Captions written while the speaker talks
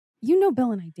You know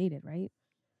Bill and I dated, right?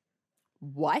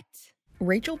 What?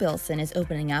 Rachel Bilson is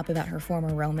opening up about her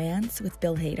former romance with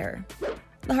Bill Hader.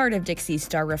 The Hart of Dixie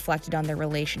star reflected on their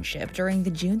relationship during the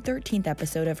June 13th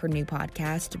episode of her new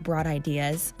podcast, Broad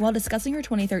Ideas, while discussing her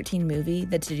 2013 movie,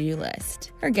 The To-Do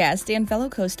List. Her guest and fellow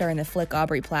co-star in the flick,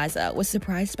 Aubrey Plaza, was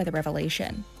surprised by the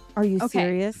revelation. Are you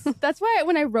serious? That's why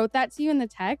when I wrote that to you in the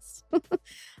text,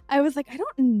 I was like, I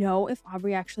don't know if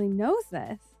Aubrey actually knows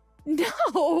this.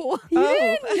 No. You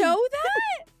didn't know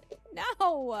that?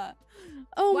 No.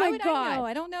 Oh Why my would God. I know?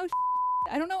 I don't know.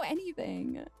 I don't know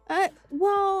anything.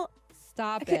 Well,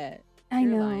 Stop it. I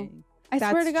You're know. lying. I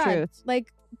swear to That's God, truth.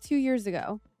 like 2 years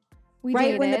ago, we Right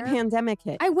dated. when the pandemic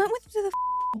hit. I went with to the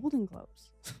Golden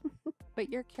Globes. But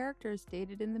your characters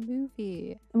dated in the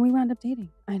movie. And we wound up dating.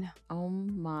 I know. Oh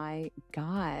my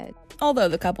God. Although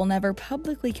the couple never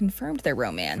publicly confirmed their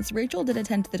romance, Rachel did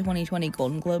attend the 2020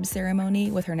 Golden Globe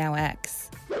ceremony with her now ex.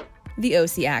 The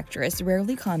OC actress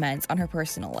rarely comments on her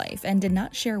personal life and did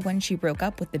not share when she broke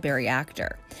up with the Barry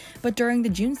actor. But during the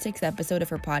June 6th episode of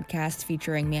her podcast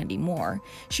featuring Mandy Moore,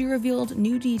 she revealed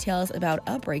new details about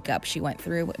a breakup she went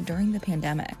through during the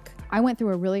pandemic. I went through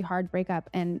a really hard breakup,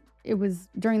 and it was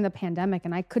during the pandemic,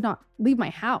 and I could not leave my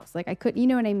house. Like I couldn't, you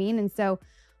know what I mean? And so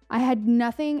I had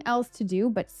nothing else to do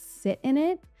but sit in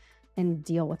it and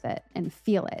deal with it and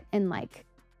feel it. And like,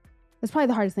 that's probably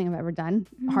the hardest thing I've ever done.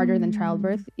 Harder than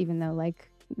childbirth, even though like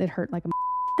it hurt like a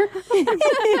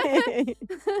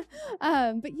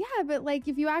but yeah, but like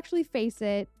if you actually face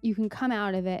it, you can come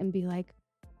out of it and be like,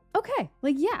 okay,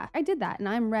 like, yeah, I did that and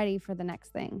I'm ready for the next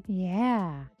thing.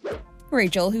 Yeah.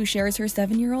 Rachel, who shares her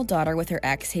 7-year-old daughter with her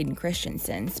ex, Hayden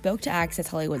Christensen, spoke to Access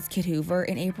Hollywood's Kit Hoover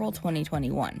in April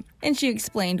 2021. And she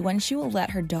explained when she will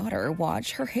let her daughter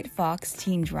watch her hit Fox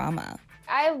teen drama.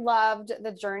 I loved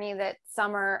the journey that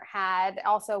Summer had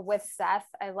also with Seth.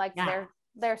 I liked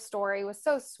their story. It was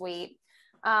so sweet.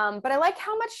 But I like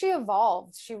how much she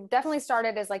evolved. She definitely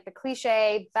started as like the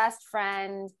cliche best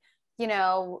friend, you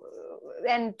know,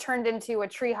 and turned into a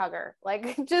tree hugger.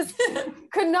 Like just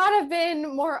could not have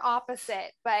been more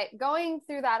opposite, but going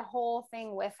through that whole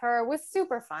thing with her was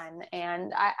super fun.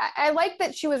 And I like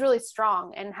that she was really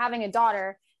strong, and having a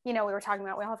daughter, you know, we were talking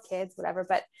about, we all have kids, whatever,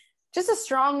 but just a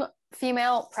strong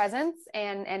female presence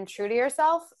and true to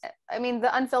yourself. I mean,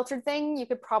 the unfiltered thing, you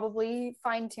could probably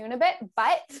fine tune a bit,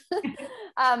 but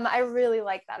I really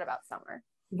like that about Summer.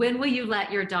 When will you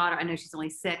let your daughter, I know she's only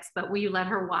 6, but will you let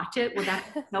her watch it? Will that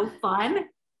be so fun?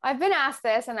 I've been asked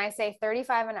this and I say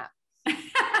 35 and up.